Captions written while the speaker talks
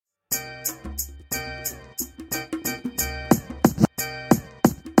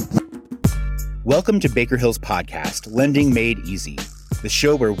Welcome to Baker Hill's podcast, Lending Made Easy, the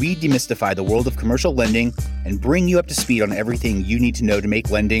show where we demystify the world of commercial lending and bring you up to speed on everything you need to know to make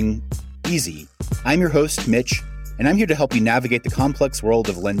lending easy. I'm your host, Mitch, and I'm here to help you navigate the complex world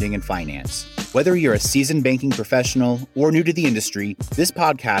of lending and finance. Whether you're a seasoned banking professional or new to the industry, this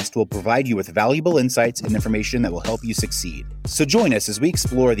podcast will provide you with valuable insights and information that will help you succeed. So join us as we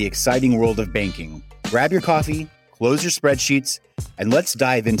explore the exciting world of banking. Grab your coffee, close your spreadsheets, and let's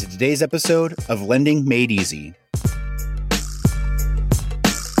dive into today's episode of Lending Made Easy.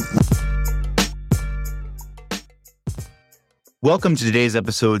 Welcome to today's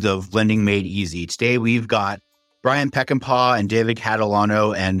episode of Lending Made Easy. Today we've got Bryan Peckinpaugh and David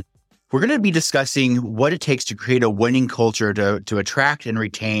Catalano, and we're going to be discussing what it takes to create a winning culture to attract and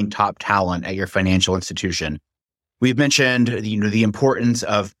retain top talent at your financial institution. We've mentioned the importance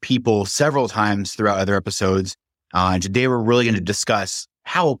of people several times throughout other episodes. And today we're really going to discuss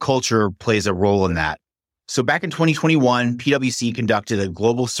how culture plays a role in that. So back in 2021, PwC conducted a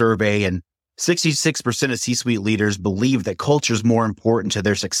global survey, and 66% of C-suite leaders believe that culture is more important to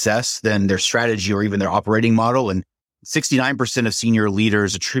their success than their strategy or even their operating model. And 69% of senior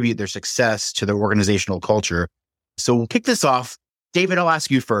leaders attribute their success to their organizational culture. So we'll kick this off. David, I'll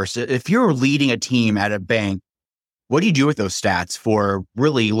ask you first. If you're leading a team at a bank, what do you do with those stats for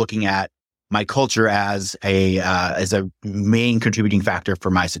really looking at my culture as a main contributing factor for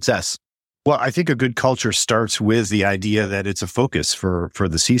my success? Well, I think a good culture starts with the idea that it's a focus for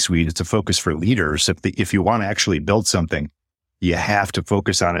the C-suite. It's a focus for leaders. If you want to actually build something, you have to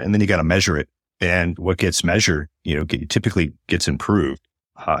focus on it, and then you got to measure it. And what gets measured, typically gets improved.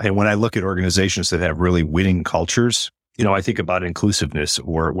 And when I look at organizations that have really winning cultures, I think about inclusiveness.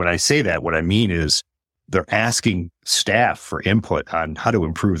 Or when I say that, what I mean is they're asking staff for input on how to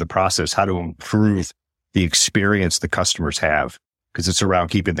improve the process, how to improve the experience the customers have, because it's around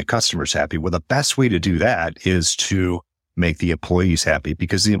keeping the customers happy. Well, the best way to do that is to make the employees happy,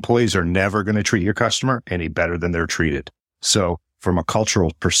 because the employees are never going to treat your customer any better than they're treated. So from a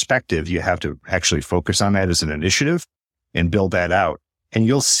cultural perspective, you have to actually focus on that as an initiative and build that out. And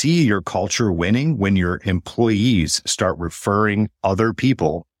you'll see your culture winning when your employees start referring other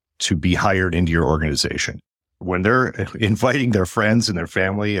people to be hired into your organization. When they're inviting their friends and their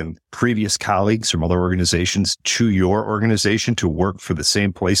family and previous colleagues from other organizations to your organization to work for the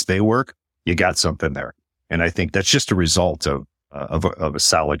same place they work, you got something there. And I think that's just a result of a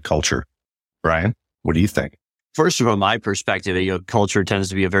solid culture. Bryan, what do you think? First, from my perspective, culture tends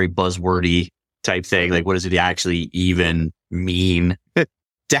to be a very buzzwordy type thing. Like, what does it actually even mean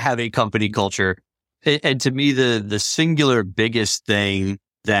to have a company culture? And to me, the singular biggest thing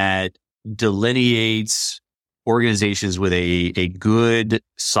that delineates organizations with a good,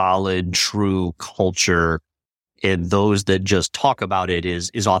 solid, true culture and those that just talk about it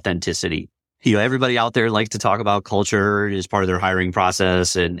is authenticity. Everybody out there likes to talk about culture as part of their hiring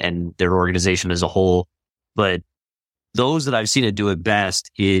process and their organization as a whole. But those that I've seen it do it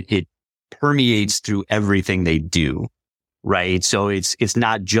best, it permeates through everything they do, right? So it's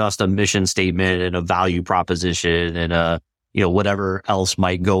not just a mission statement and a value proposition and whatever else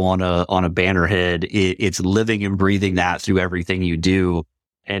might go on a banner head. It's living and breathing that through everything you do,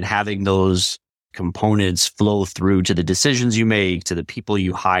 and having those components flow through to the decisions you make, to the people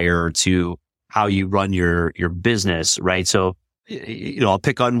you hire, to how you run your business, right? So, I'll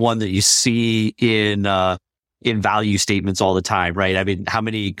pick on one that you see in value statements all the time, right? I mean, how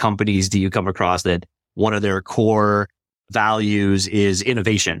many companies do you come across that one of their core values is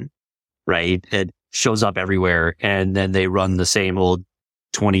innovation, right? It shows up everywhere, and then they run the same old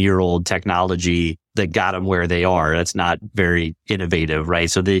 20-year-old technology that got them where they are. That's not very innovative, right?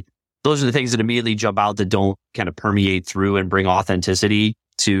 So those are the things that immediately jump out that don't kind of permeate through and bring authenticity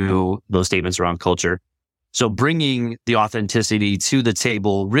to those statements around culture. So bringing the authenticity to the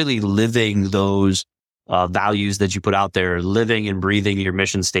table, really living those values that you put out there, living and breathing your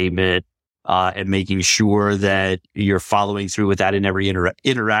mission statement, and making sure that you're following through with that in every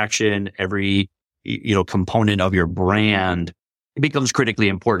interaction, every component of your brand, it becomes critically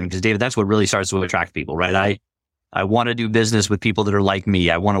important. Because David, that's what really starts to attract people, right? I want to do business with people that are like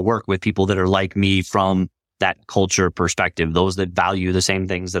me. I want to work with people that are like me from that culture perspective, those that value the same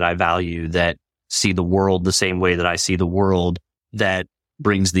things that I value, that see the world the same way that I see the world, that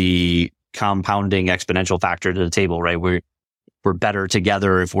brings the compounding exponential factor to the table, right? We're better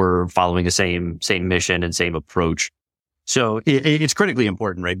together if we're following the same mission and same approach. So it's critically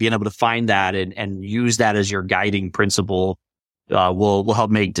important, right? Being able to find that and use that as your guiding principle will help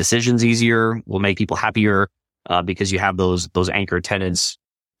make decisions easier, will make people happier, because you have those anchor tenets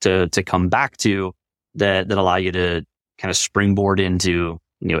to come back to that allow you to kind of springboard into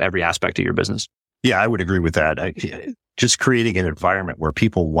every aspect of your business. Yeah, I would agree with that. Just creating an environment where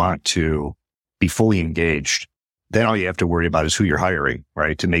people want to be fully engaged. Then all you have to worry about is who you're hiring,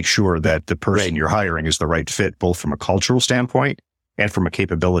 right? To make sure that the person you're hiring is the right fit, both from a cultural standpoint and from a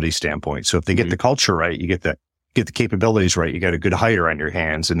capability standpoint. So if they get the culture right, you get the capabilities right, you got a good hire on your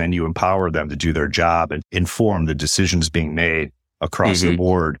hands, and then you empower them to do their job and inform the decisions being made across the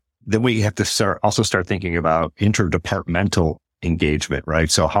board. Then we have to start thinking about interdepartmental engagement,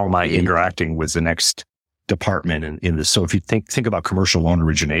 right? So how am I interacting with the next department in this? So if you think about commercial loan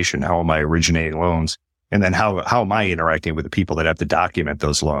origination, how am I originating loans? And then how am I interacting with the people that have to document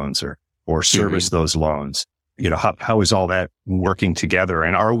those loans or service those loans? How is all that working together?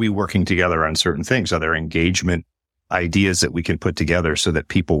 And are we working together on certain things? Are there engagement ideas that we can put together so that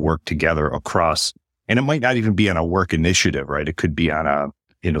people work together across? And it might not even be on a work initiative, right? It could be on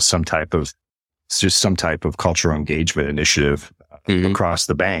some type of cultural engagement initiative across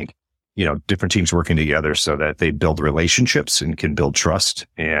the bank. Different teams working together so that they build relationships and can build trust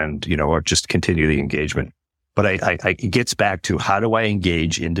and, or just continue the engagement. But it gets back to, how do I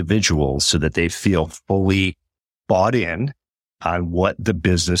engage individuals so that they feel fully bought in on what the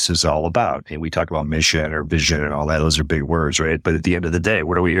business is all about? And we talk about mission or vision and all that. Those are big words, right? But at the end of the day,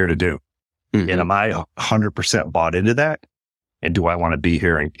 what are we here to do? And am I 100% bought into that? And do I want to be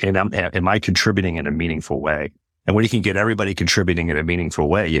here? And am I contributing in a meaningful way? And when you can get everybody contributing in a meaningful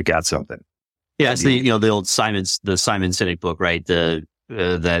way, you got something. Yeah, it's the old Simon Sinek book, right?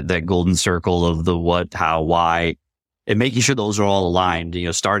 That golden circle of the what, how, why, and making sure those are all aligned.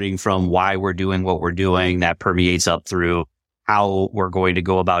 Starting from why we're doing what we're doing, that permeates up through how we're going to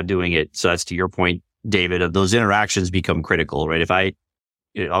go about doing it. So that's to your point, David, of those interactions become critical, right?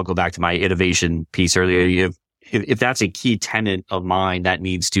 I'll go back to my innovation piece earlier. If that's a key tenet of mine that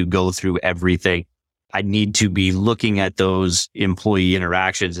needs to go through everything, I need to be looking at those employee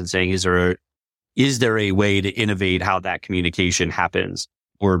interactions and saying, is there a way to innovate how that communication happens?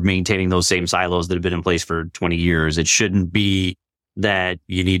 Or maintaining those same silos that have been in place for 20 years. It shouldn't be that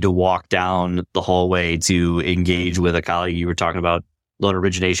you need to walk down the hallway to engage with a colleague. You were talking about loan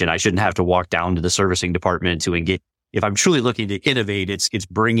origination. I shouldn't have to walk down to the servicing department to engage. If I'm truly looking to innovate, it's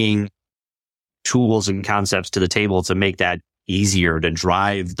bringing tools and concepts to the table to make that easier, to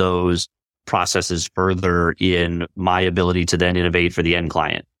drive those processes further in my ability to then innovate for the end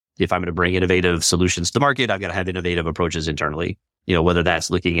client. If I'm going to bring innovative solutions to the market, I've got to have innovative approaches internally, whether that's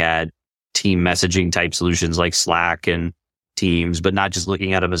looking at team messaging type solutions like Slack and Teams, but not just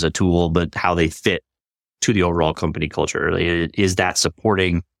looking at them as a tool, but how they fit to the overall company culture. Is that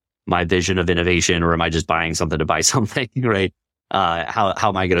supporting my vision of innovation, or am I just buying something to buy something, right? How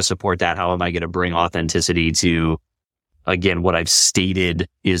am I going to support that? How am I going to bring authenticity to, again, what I've stated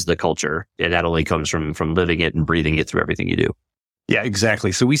is the culture? And that only comes from living it and breathing it through everything you do. Yeah,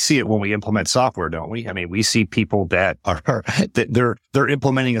 exactly. So we see it when we implement software, don't we? I mean, we see people that they're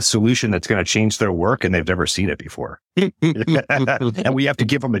implementing a solution that's going to change their work and they've never seen it before. And we have to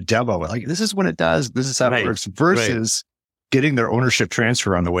give them a demo. Like, this is what it does. This is how it works, versus getting their ownership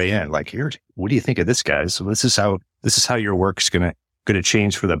transfer on the way in. Like, here, what do you think of this, guys? So this is how your work's going to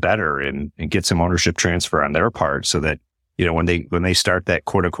change for the better, and get some ownership transfer on their part, so that, when they start that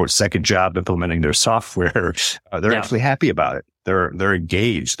quote unquote second job implementing their software, they're actually happy about it. They're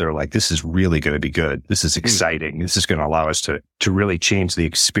engaged. They're like, this is really going to be good. This is exciting. This is going to allow us to really change the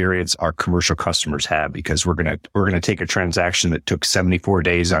experience our commercial customers have, because we're going to take a transaction that took 74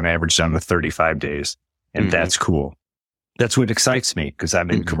 days on average down to 35 days. And that's cool. That's what excites me, because I'm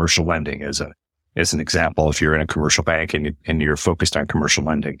in commercial lending as an example. If you're in a commercial bank and you're focused on commercial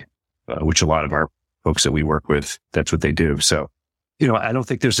lending, which a lot of our folks that we work with, that's what they do. So, I don't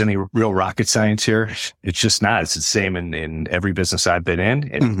think there's any real rocket science here. It's just not. It's the same in every business I've been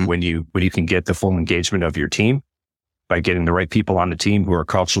in. And when you can get the full engagement of your team by getting the right people on the team who are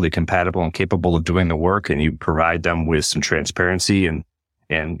culturally compatible and capable of doing the work, and you provide them with some transparency and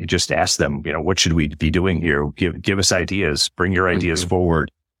you just ask them, what should we be doing here? Give us ideas, bring your ideas forward.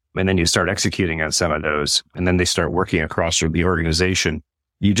 And then you start executing on some of those, and then they start working across the organization.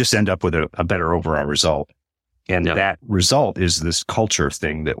 You just end up with a better overall result. And that result is this culture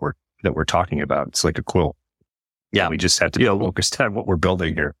thing that we're talking about. It's like a quilt. Yeah. We just have to be focused on what we're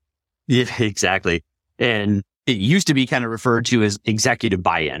building here. Yeah, exactly. And it used to be kind of referred to as executive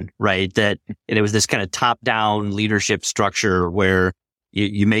buy-in, right? And it was this kind of top-down leadership structure where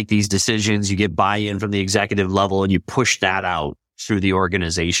you make these decisions, you get buy-in from the executive level, and you push that out through the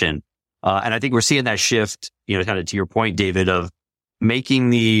organization. And I think we're seeing that shift, kind of to your point, David, of making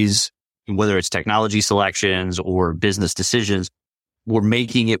these, whether it's technology selections or business decisions, we're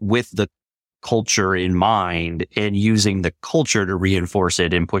making it with the culture in mind and using the culture to reinforce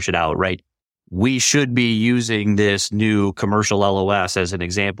it and push it out, right? We should be using this new commercial LOS as an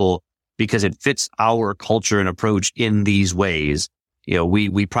example because it fits our culture and approach in these ways.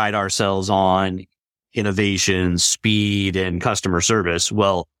 We pride ourselves on innovation, speed, and customer service.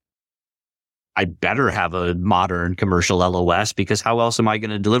 Well, I better have a modern commercial LOS because how else am I going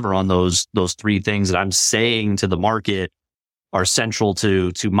to deliver on those three things that I'm saying to the market are central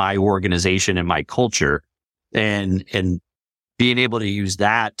to my organization and my culture, and being able to use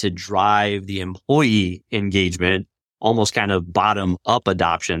that to drive the employee engagement, almost kind of bottom up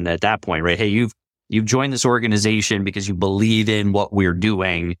adoption at that point, right? Hey, you've joined this organization because you believe in what we're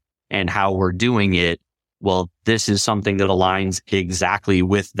doing and how we're doing it. Well, this is something that aligns exactly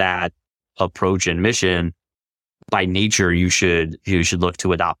with that approach and mission. By nature, you should look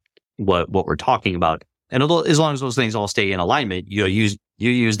to adopt what we're talking about. And as long as those things all stay in alignment, you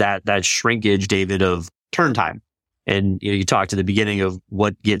use that shrinkage, David, of turn time. And you talked at the beginning of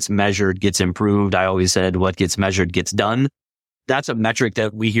what gets measured gets improved. I always said what gets measured gets done. That's a metric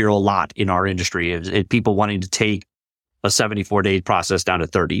that we hear a lot in our industry, is people wanting to take a 74-day process down to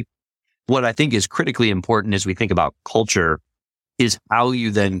 30. What I think is critically important as we think about culture is how you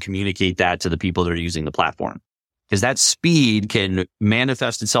then communicate that to the people that are using the platform. Because that speed can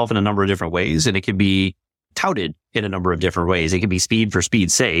manifest itself in a number of different ways, and it can be touted in a number of different ways. It can be speed for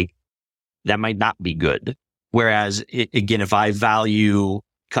speed's sake. That might not be good. Whereas, again, if I value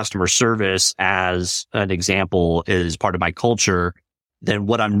customer service as an example as part of my culture, then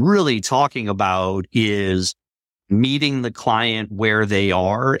what I'm really talking about is meeting the client where they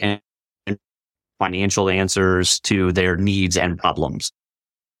are and financial answers to their needs and problems.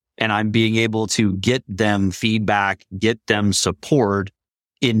 And I'm being able to get them feedback, get them support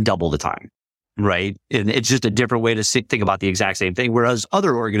in double the time, right? And it's just a different way to think about the exact same thing. Whereas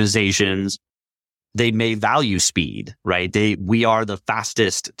other organizations, they may value speed, right? We are the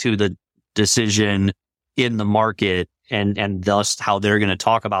fastest to the decision in the market, and thus how they're going to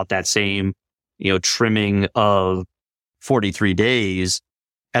talk about that same, trimming of 43 days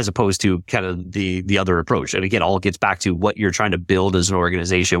as opposed to kind of the other approach. And again, all gets back to what you're trying to build as an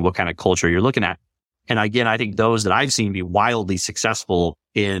organization, what kind of culture you're looking at. And again, I think those that I've seen be wildly successful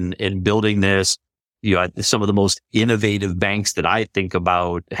in building this, some of the most innovative banks that I think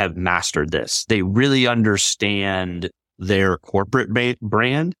about have mastered this. They really understand their corporate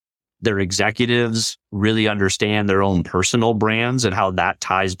brand. Their executives really understand their own personal brands and how that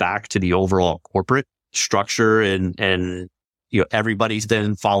ties back to the overall corporate structure, and everybody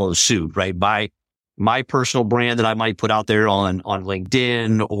then follows suit, right? My personal brand that I might put out there on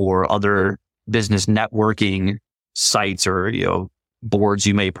LinkedIn or other business networking sites or, boards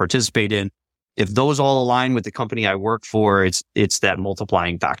you may participate in. If those all align with the company I work for, it's that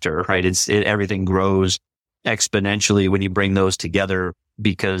multiplying factor, right? Everything grows exponentially when you bring those together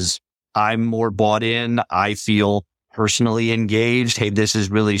because I'm more bought in. I feel personally engaged. Hey, this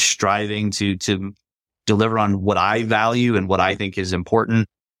is really striving to deliver on what I value and what I think is important.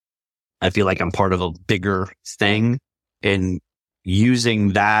 I feel like I'm part of a bigger thing, and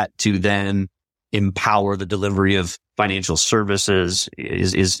using that to then empower the delivery of financial services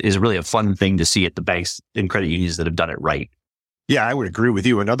is really a fun thing to see at the banks and credit unions that have done it right. Yeah, I would agree with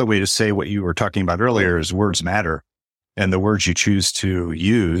you. Another way to say what you were talking about earlier is words matter. And the words you choose to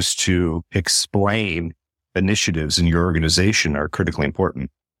use to explain initiatives in your organization are critically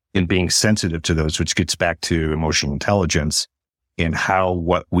important in being sensitive to those, which gets back to emotional intelligence and how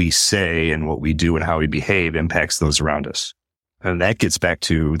what we say and what we do and how we behave impacts those around us. And that gets back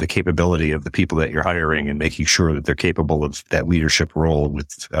to the capability of the people that you're hiring and making sure that they're capable of that leadership role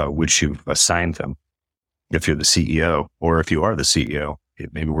with which you've assigned them. If you're the CEO or if you are the CEO,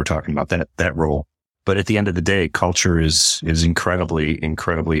 maybe we're talking about that role. But at the end of the day, culture is incredibly,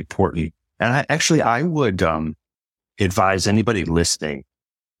 incredibly important. And I would advise anybody listening,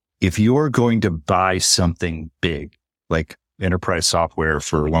 if you're going to buy something big, like enterprise software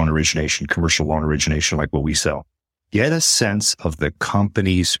for loan origination, commercial loan origination, like what we sell, get a sense of the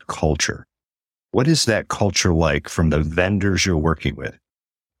company's culture. What is that culture like from the vendors you're working with?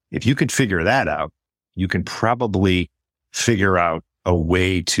 If you could figure that out, you can probably figure out a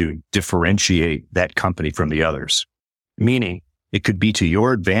way to differentiate that company from the others. Meaning, it could be to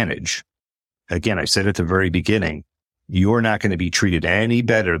your advantage. Again, I said at the very beginning, you're not going to be treated any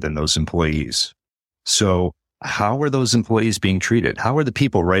better than those employees. So how are those employees being treated? How are the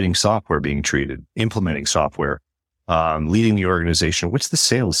people writing software being treated, implementing software, leading the organization? What's the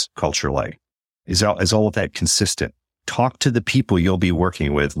sales culture like? Is all of that consistent? Talk to the people you'll be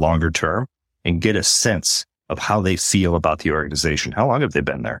working with longer term and get a sense of how they feel about the organization. How long have they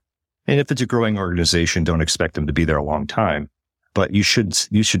been there? And if it's a growing organization, don't expect them to be there a long time. But you should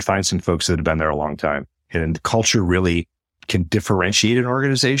find some folks that have been there a long time. And culture really can differentiate an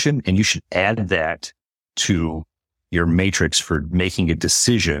organization, and you should add that to your matrix for making a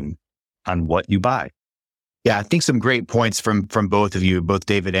decision on what you buy. Yeah, I think some great points from both of you, both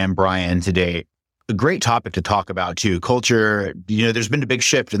David and Brian today. A great topic to talk about too. Culture, there's been a big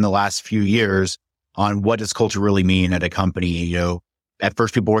shift in the last few years on what does culture really mean at a company. At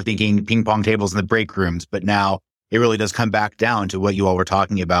first people were thinking ping pong tables in the break rooms, but now it really does come back down to what you all were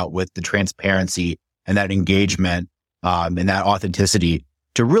talking about with the transparency and that engagement and that authenticity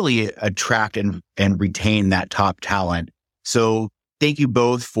to really attract and retain that top talent. So thank you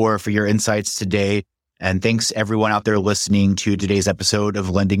both for your insights today. And thanks everyone out there listening to today's episode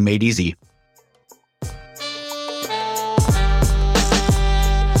of Lending Made Easy.